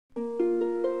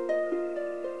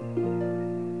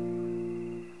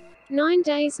9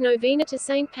 days Novena to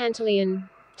Saint Pantaleon.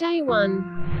 Day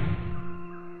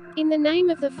 1. In the name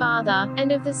of the Father,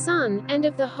 and of the Son, and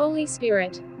of the Holy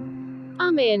Spirit.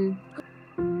 Amen.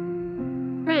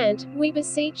 Grant, we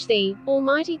beseech thee,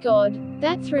 Almighty God,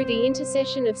 that through the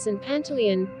intercession of St.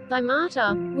 Pantaleon, thy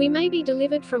martyr, we may be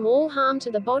delivered from all harm to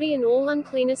the body and all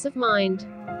uncleanness of mind.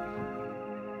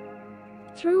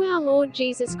 Through our Lord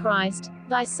Jesus Christ,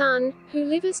 thy Son, who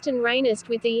livest and reignest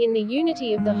with thee in the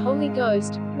unity of the Holy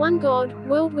Ghost, one God,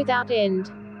 world without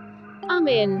end.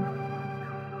 Amen.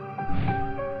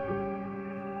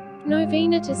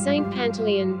 Novena to Saint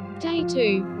Pantaleon. Day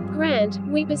 2. Grant,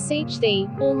 we beseech thee,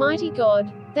 Almighty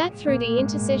God, that through the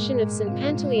intercession of St.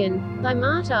 Pantaleon, thy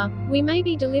martyr, we may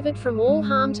be delivered from all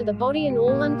harm to the body and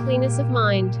all uncleanness of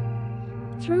mind.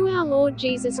 Through our Lord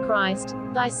Jesus Christ,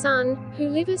 thy Son, who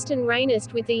livest and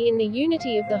reignest with thee in the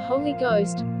unity of the Holy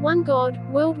Ghost, one God,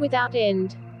 world without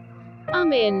end.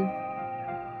 Amen.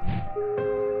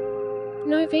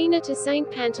 Novena to Saint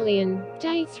Pantaleon.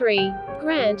 Day 3.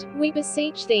 Grant, we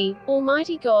beseech thee,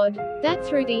 Almighty God, that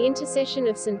through the intercession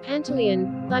of St.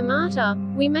 Pantaleon, thy martyr,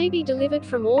 we may be delivered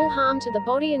from all harm to the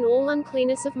body and all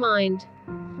uncleanness of mind.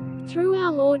 Through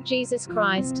our Lord Jesus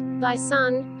Christ, thy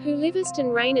Son, who livest and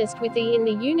reignest with thee in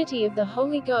the unity of the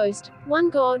Holy Ghost, one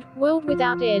God, world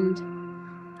without end.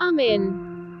 Amen.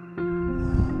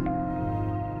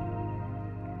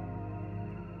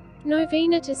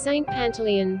 Novena to Saint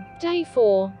Pantaleon. Day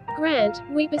 4. Grant,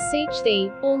 we beseech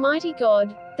thee, Almighty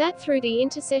God, that through the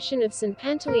intercession of St.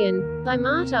 Pantaleon, thy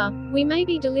martyr, we may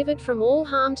be delivered from all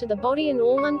harm to the body and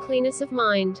all uncleanness of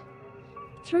mind.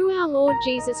 Through our Lord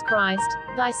Jesus Christ,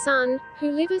 thy Son, who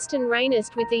livest and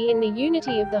reignest with thee in the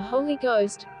unity of the Holy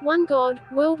Ghost, one God,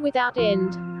 world without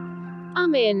end.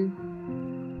 Amen.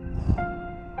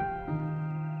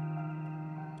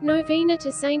 Novena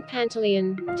to Saint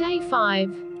Pantaleon. Day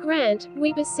 5. Grant,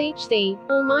 we beseech thee,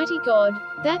 Almighty God,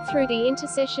 that through the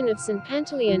intercession of St.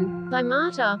 Pantaleon, thy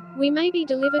martyr, we may be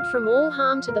delivered from all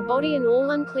harm to the body and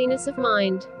all uncleanness of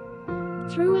mind.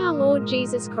 Through our Lord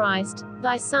Jesus Christ,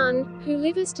 thy Son, who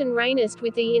livest and reignest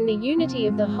with thee in the unity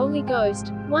of the Holy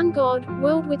Ghost, one God,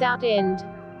 world without end.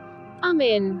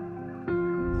 Amen.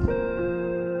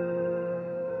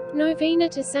 Novena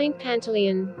to Saint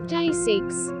Pantaleon. Day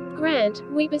 6. Grant,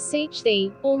 we beseech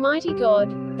thee, Almighty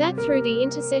God, that through the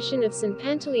intercession of St.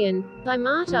 Pantaleon, thy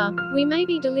martyr, we may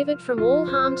be delivered from all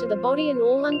harm to the body and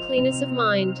all uncleanness of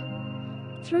mind.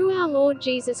 Through our Lord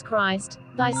Jesus Christ,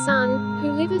 thy Son,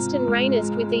 who livest and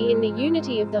reignest with thee in the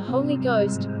unity of the Holy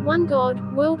Ghost, one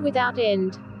God, world without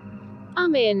end.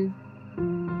 Amen.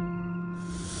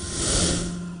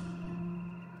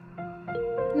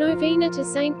 Novena to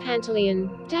Saint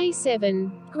Pantaleon. Day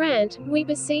 7. Grant, we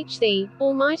beseech thee,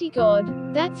 Almighty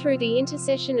God, that through the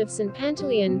intercession of St.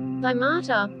 Pantaleon, thy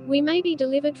martyr, we may be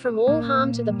delivered from all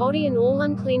harm to the body and all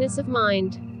uncleanness of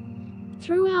mind.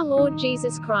 Through our Lord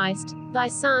Jesus Christ, thy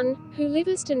Son, who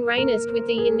livest and reignest with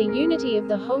thee in the unity of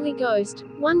the Holy Ghost,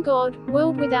 one God,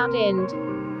 world without end.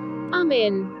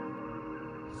 Amen.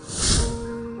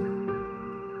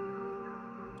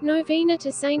 Novena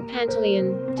to Saint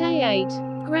Pantaleon. Day 8.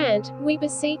 Grant, we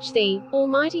beseech thee,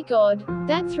 Almighty God,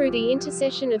 that through the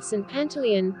intercession of St.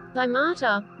 Pantaleon, thy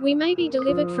martyr, we may be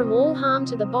delivered from all harm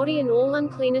to the body and all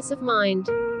uncleanness of mind.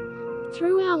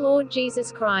 Through our Lord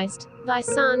Jesus Christ, thy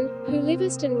Son, who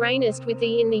livest and reignest with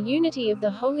thee in the unity of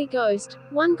the Holy Ghost,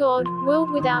 one God, world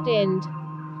without end.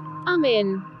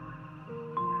 Amen.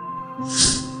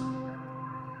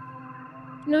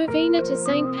 Novena to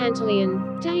Saint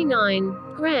Pantaleon. Day 9.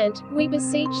 Grant, we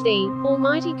beseech thee,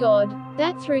 Almighty God,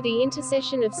 that through the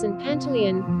intercession of St.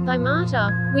 Pantaleon, thy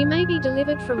martyr, we may be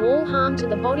delivered from all harm to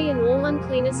the body and all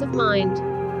uncleanness of mind.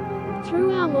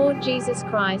 Through our Lord Jesus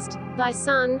Christ, thy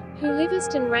Son, who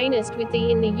livest and reignest with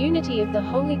thee in the unity of the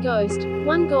Holy Ghost,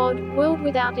 one God, world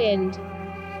without end.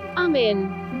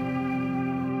 Amen.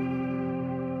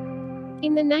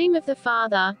 In the name of the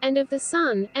Father, and of the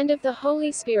Son, and of the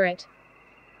Holy Spirit.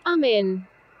 Amen.